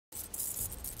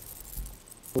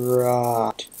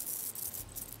Right.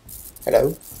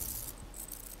 Hello?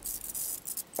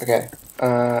 Okay.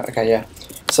 Okay, yeah.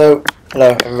 So,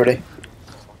 hello everybody.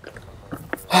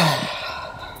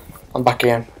 I'm back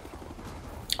again.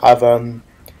 I've run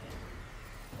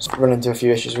into a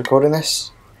few issues recording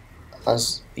this,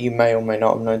 as you may or may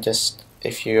not have noticed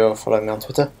if you're following me on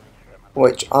Twitter,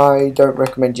 which I don't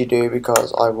recommend you do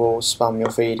because I will spam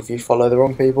your feed if you follow the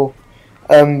wrong people.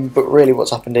 But really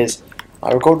what's happened is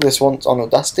I recorded this once on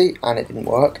Audacity and it didn't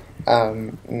work.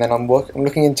 And then I'm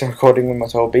looking into recording with my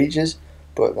 12 beaches,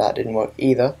 but that didn't work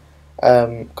either.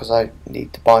 Because I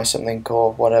need to buy something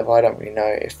or whatever. I don't really know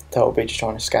if Turtle Beach is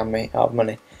trying to scam me out of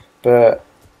money. But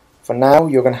for now,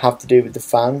 you're going to have to do with the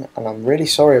fan, and I'm really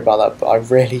sorry about that, but I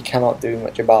really cannot do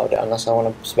much about it unless I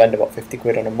want to spend about 50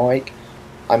 quid on a mic.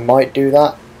 I might do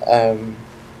that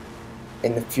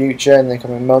in the future, in the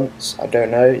coming months. I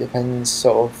don't know. It depends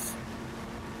sort of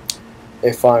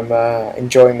if I'm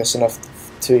enjoying this enough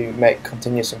to make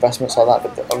continuous investments like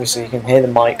that. But obviously, you can hear the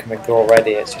mic coming through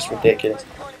already. It's just ridiculous.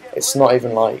 It's not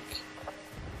even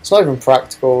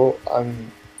practical.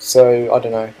 So I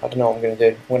don't know what I'm going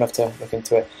to do. I'm going to have to look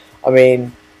into it. I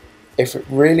mean, if it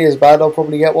really is bad, I'll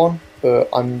probably get one, but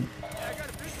I'm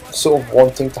sort of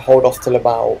wanting to hold off till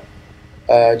about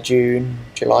June,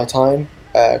 July time,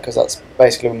 because that's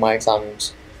basically when my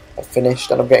exams are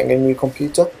finished and I'm getting a new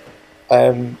computer.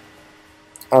 And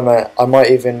I might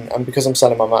even, and because I'm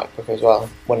selling my MacBook as well,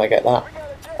 when I get that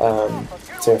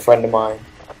to a friend of mine,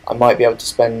 I might be able to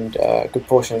spend a good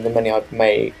portion of the money I'd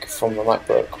make from the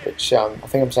MacBook, which I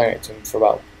think I'm selling it to him for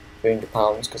about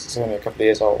 £300 because it's only a couple of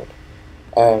years old,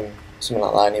 something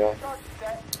like that anyway.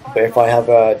 But if I have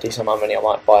a decent amount of money, I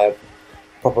might buy a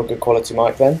proper good quality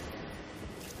mic then.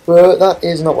 But that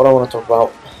is not what I want to talk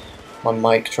about. My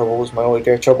mic troubles, my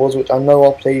audio troubles, which I know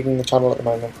are plaguing the channel at the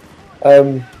moment.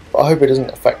 But I hope it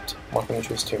doesn't affect my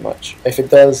countries too much. If it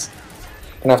does,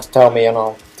 you're going to have to tell me and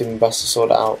I'll do my best to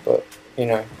sort it out. But you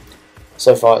know,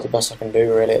 so far it's the best I can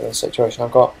do really in the situation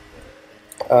I've got.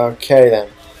 Okay then,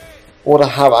 what I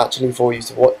have actually for you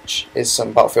to watch is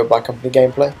some Battlefield Bad Company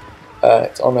gameplay.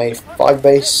 It's on a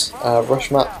 5-base rush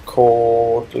map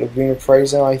called Laguna,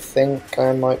 Presa, I think.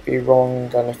 I might be wrong,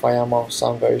 and if I am I'll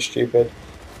sound very stupid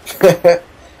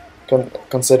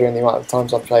considering the amount of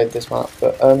times I've played this map.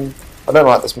 But I don't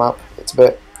like this map. It's a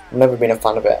bit, I've never been a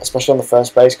fan of it, especially on the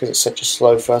first base because it's such a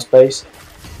slow first base.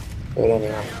 But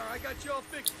anyway,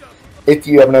 if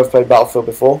you have never played Battlefield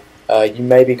before, you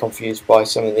may be confused by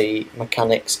some of the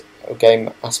mechanics of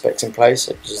game aspects in place,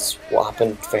 such as what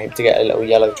happened for him to get a little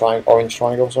orange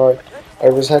triangle,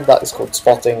 over his head. That is called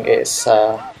spotting. It's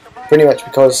pretty much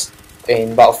because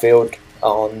in Battlefield,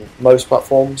 on most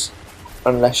platforms,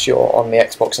 unless you're on the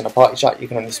Xbox in a party chat, you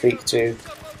can only speak to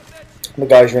the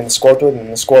guys you're in the squad with,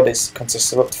 and the squad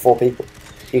consists of up to 4 people.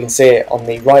 You can see it on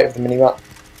the right of the minimap.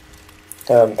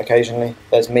 Occasionally,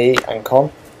 there's me and Con.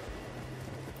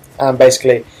 And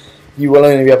basically, you will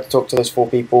only be able to talk to those 4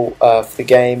 people for the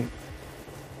game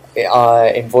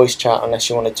in voice chat, unless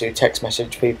you wanted to text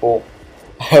message people,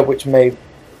 which may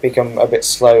become a bit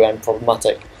slow and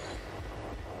problematic.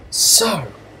 So,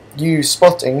 use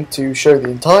spotting to show the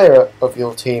entire of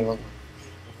your team.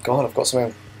 God, I've got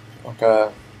something like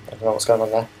I don't know what's going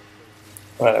on there.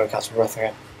 I don't know, catch my breath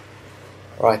again.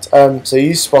 Right, so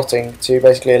use spotting to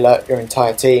basically alert your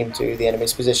entire team to the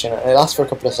enemy's position, and it lasts for a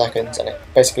couple of seconds, and it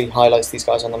basically highlights these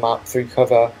guys on the map through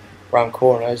cover, around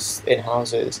corners, in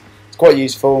houses. It's quite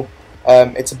useful.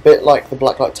 It's a bit like the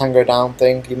Black Light Tango Down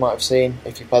thing you might have seen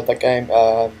if you played that game,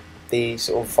 the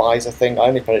sort of visor thing. I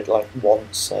only played it like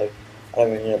once, so I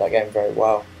don't really know that game very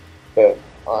well, but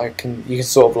you can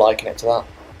sort of liken it to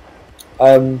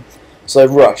that. So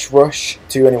Rush,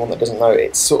 to anyone that doesn't know,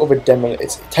 it's sort of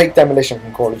take demolition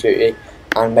from Call of Duty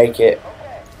and make it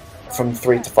from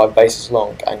 3 to 5 bases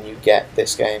long, and you get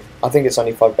this game. I think it's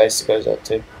only 5 bases it goes up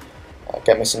to.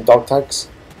 Get me some dog tags.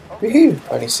 Woohoo!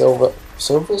 Only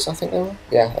silvers, I think they were.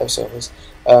 Yeah, they were silvers.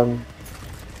 But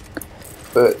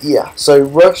yeah, so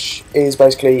Rush is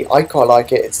basically, I quite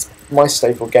like it. It's my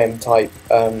staple game type.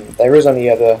 There is only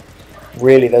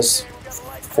there's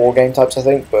 4 game types I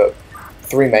think, but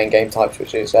 3 main game types,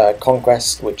 which is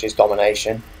Conquest, which is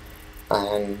domination,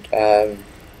 and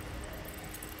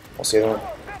what's the other one?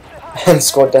 And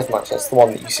Squad Deathmatch. That's the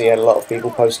one that you see a lot of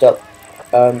people post up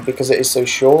because it is so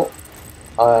short.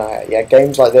 Yeah,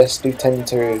 games like this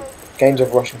games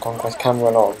of Rush and Conquest can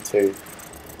run on to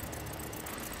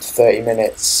 30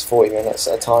 minutes, 40 minutes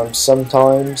at a time.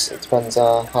 Sometimes it depends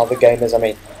how the game is. I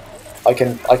mean, I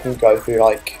can go through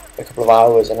like a couple of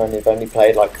hours and I've only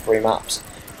played like 3 maps.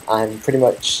 And pretty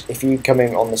much, if you come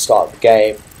in on the start of the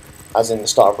game, as in the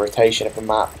start of rotation of a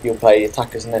map, you'll play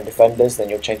attackers and then defenders, then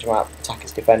you'll change the map,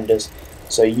 attackers, defenders.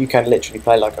 So you can literally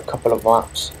play like a couple of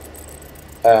maps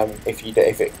if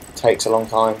it takes a long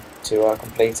time to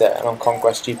complete it. And on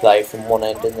Conquest you play from one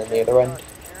end and then the other end,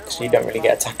 so you don't really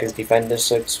get attackers, defenders,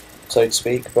 so to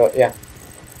speak. But yeah,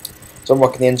 so I'm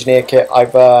rocking the engineer kit.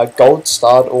 I've gold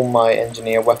starred all my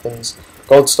engineer weapons.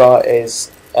 Gold star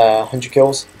is 100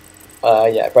 kills.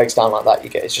 Yeah, it breaks down like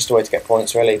that. It's just a way to get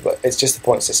points, really, but it's just the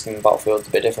point system in Battlefield's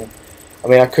a bit different. I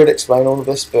mean, I could explain all of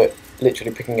this, but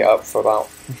literally picking it up for about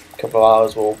a couple of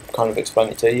hours will kind of explain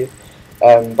it to you.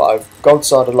 But I've gold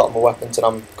starred a lot of my weapons, and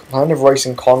I'm kind of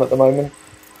racing Con at the moment,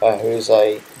 who's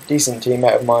a decent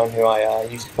teammate of mine who I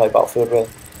usually play Battlefield with,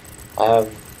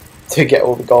 to get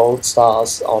all the gold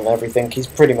stars on everything. He's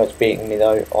pretty much beating me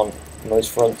though on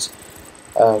most fronts.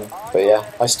 But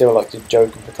yeah, I still like to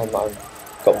joke and pretend that I've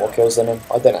got more kills than him.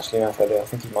 I don't actually know if I do. I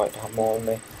think he might have more than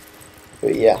me.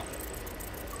 But yeah.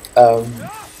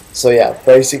 So yeah,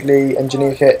 basically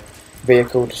engineer kit,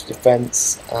 vehicle, just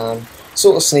defense, and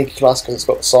sort of sneaky class because it's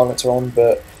got the silencer on.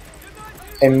 But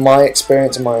in my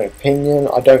experience, in my opinion,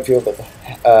 I don't feel that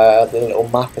the little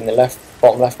map in the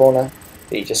bottom left corner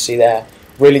that you just see there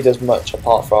really does much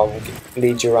apart from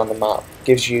leads you around the map,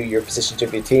 gives you your positions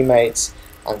of your teammates,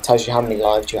 and tells you how many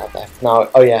lives you have left. Now,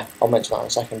 oh yeah, I'll mention that in a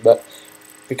second, but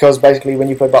because basically when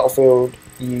you play Battlefield,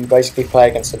 you basically play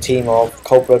against a team of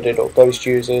cold-blooded or ghost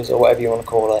users or whatever you want to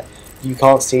call it. You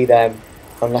can't see them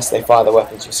unless they fire their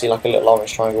weapons. You see like a little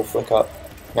orange triangle flick up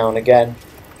now and again.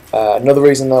 Another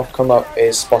reason they'll come up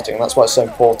is spotting. That's why it's so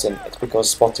important. It's because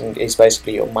spotting is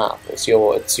basically your map. It's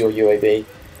your UAV,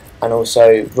 and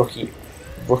also Wookiee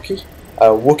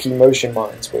motion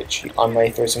mines, which I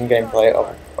may throw some gameplay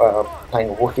of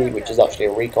playing a Wookiee, which is actually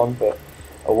a recon, but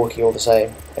a Wookiee all the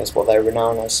same is what they're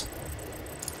renowned as.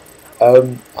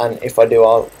 And if I do,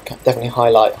 I'll definitely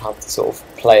highlight how to sort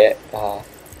of play it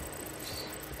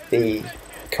the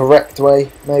correct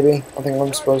way, maybe. I think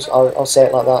I'll say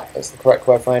it like that. It's the correct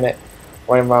way of playing it.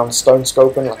 Running around stone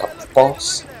scoping like a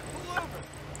boss.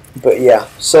 But yeah,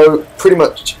 so pretty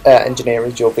much engineer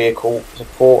is your vehicle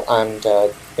support and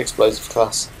explosive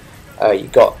class.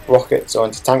 You've got rockets or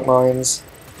anti-tank mines.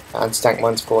 Anti-tank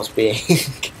mines, of course, being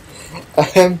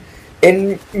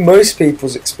in most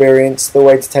people's experience, the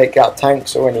way to take out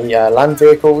tanks or any land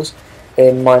vehicles.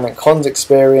 In mine and Con's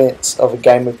experience of a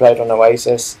game we played on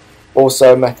Oasis,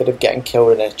 also a method of getting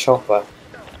killed in a chopper.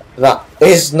 That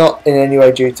is not in any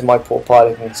way due to my poor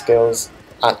piloting skills.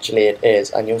 Actually, it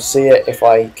is, and you'll see it if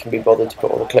I can be bothered to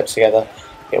put all the clips together.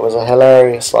 It was a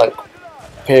hilarious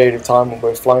period of time when we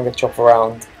were flying a chopper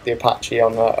around the Apache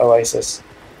on Oasis,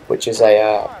 which is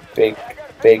a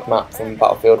big map from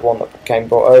Battlefield 1 that became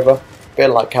brought over. A bit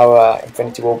like how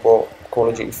Infinity War brought Call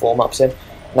of Duty 4 maps in.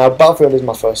 Now, Battlefield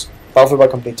by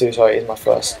Company 2, sorry, is my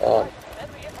first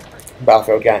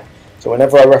Battlefield game. So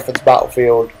whenever I reference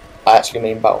Battlefield, I actually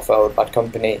mean Battlefield Bad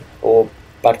Company or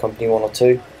Bad Company 1 or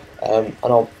 2. And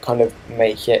I'll kind of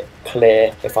make it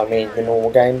clear if I mean the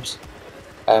normal games.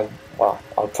 Well,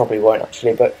 I probably won't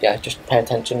actually, but yeah, just pay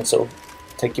attention and sort of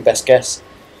take your best guess.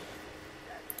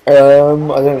 I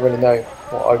don't really know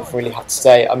what I really have to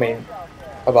say. I mean,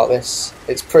 about this,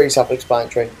 it's pretty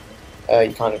self-explanatory.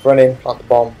 You kind of run in, plant the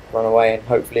bomb, run away, and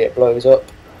hopefully it blows up,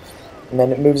 and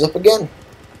then it moves up again.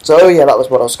 So yeah, that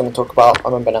was what I was going to talk about. I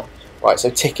remember now. Right,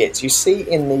 so tickets. You see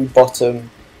in the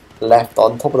bottom left,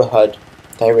 on top of the HUD,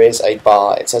 there is a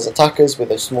bar. It says attackers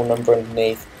with a small number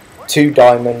underneath, 2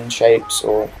 diamond shapes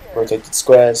or rotated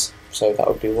squares. So that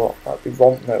would be what? That would be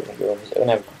romp. No, it wouldn't be romp. Never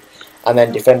mind. And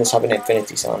then defenders have an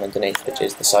infinity sign underneath, which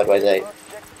is the sideways 8.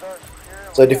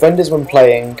 So defenders, when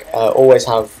playing, always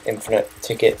have infinite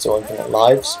tickets or infinite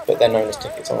lives, but they're known as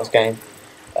tickets on this game.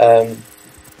 And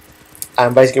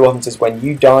basically what happens is when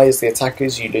you die as the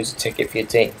attackers, you lose a ticket for your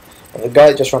team. And the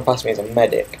guy that just ran past me is a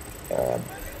medic.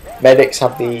 Medics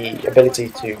have the ability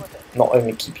to not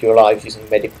only keep you alive using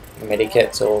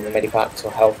medikits or medipacks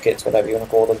or health kits, whatever you want to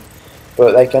call them,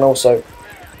 but they can also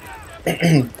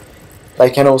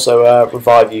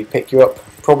revive you, pick you up,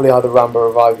 probably either Rambo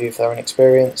revive you if they're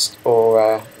inexperienced,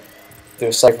 or do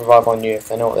a safe revive on you if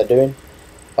they know what they're doing.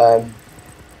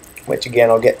 Which again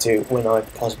I'll get to when I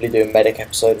possibly do a medic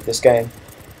episode of this game.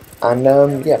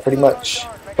 And yeah, pretty much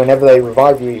whenever they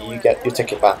revive you, you get your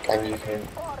ticket back and you can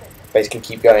basically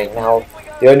keep going. Now,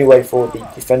 the only way for the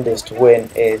defenders to win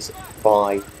is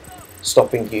by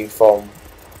stopping you from,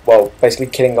 well, basically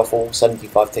killing off all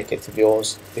 75 tickets of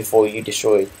yours before you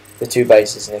destroy the 2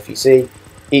 bases. And if you see,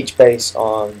 each base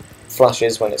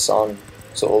flashes when it's on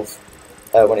sort of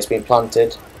when it's been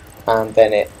planted, and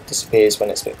then it disappears when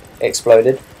it's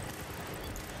exploded.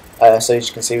 So as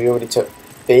you can see, we already took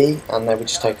B, and then we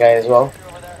just take A as well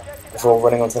before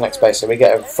running on to the next base. So we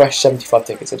get a fresh 75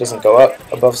 tickets. It doesn't go up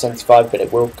above 75, but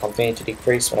it will continue to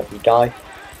decrease whenever you die.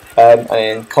 And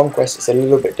in Conquest it's a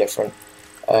little bit different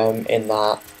in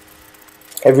that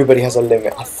everybody has a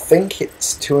limit. I think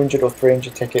it's 200 or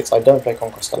 300 tickets. I don't play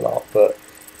Conquest a lot, but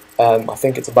I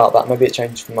think it's about that. Maybe it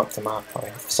changes from map to map. I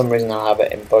mean, for some reason I have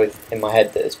it in my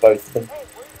head that it's both of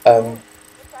them.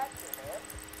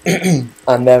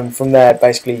 And then from there,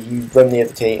 basically, you run the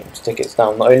other team's tickets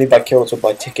down, not only by kills but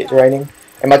by ticket draining.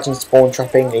 Imagine spawn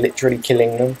trapping, literally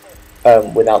killing them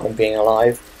without them being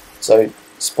alive. So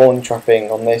spawn trapping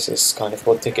on this is kind of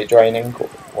called ticket draining,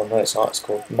 or no, it's not. It's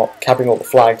called capping all the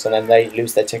flags, and then they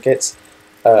lose their tickets.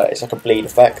 It's like a bleed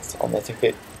effect on their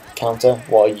ticket counter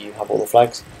while you have all the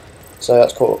flags. So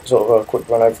that's sort of a quick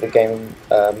run over the game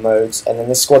modes, and then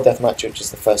the squad deathmatch, which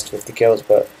is the first 50 kills,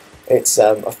 but it's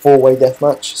a 4-way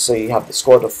deathmatch, so you have the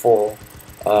squad of 4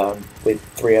 with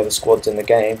 3 other squads in the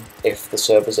game if the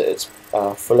server's at its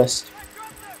fullest,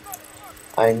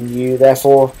 and you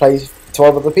therefore play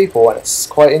 12 other people, and it's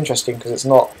quite interesting because it's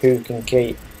not who can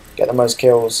get the most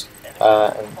kills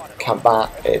and camp back,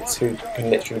 it's who can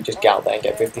literally just get out there and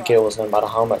get 50 kills no matter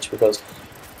how much, because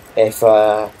if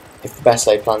the best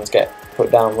laid plans get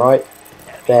put down right,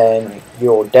 then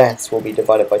your deaths will be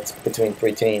divided between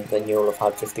 3 teams, then you'll have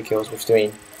had 50 kills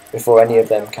before any of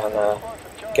them can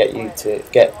get you to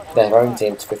get their own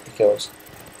team to 50 kills.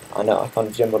 I know I kind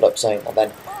of jumbled up saying that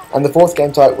then. And the 4th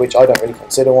game type, which I don't really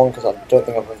consider one because I don't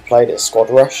think I've ever played it, is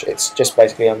Squad Rush. It's just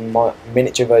basically a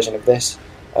miniature version of this,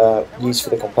 used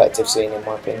for the competitive scene in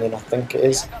my opinion, I think it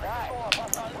is.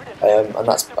 And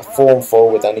that's a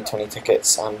 4-on-4 with only 20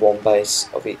 tickets and 1 base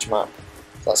of each map.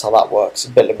 That's how that works.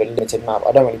 It's a bit of a limited map.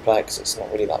 I don't really play it because it's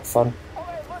not really that fun.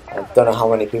 I don't know how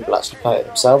many people actually play it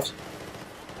themselves.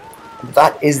 But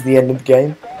that is the end of the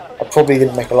game. I probably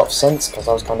didn't make a lot of sense because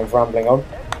I was kind of rambling on.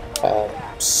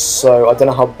 So I don't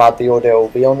know how bad the audio will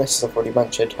be on this, as I've already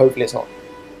mentioned. Hopefully it's not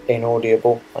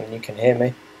inaudible and you can hear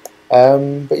me.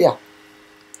 But yeah,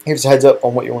 give us a heads up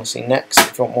on what you want to see next.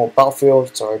 If you want more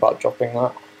Battlefield, sorry about dropping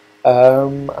that.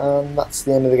 And that's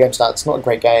the end of the game. So it's not a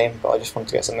great game, but I just wanted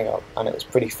to get something up, and it was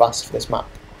pretty fast for this map.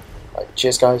 Right,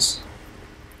 cheers guys.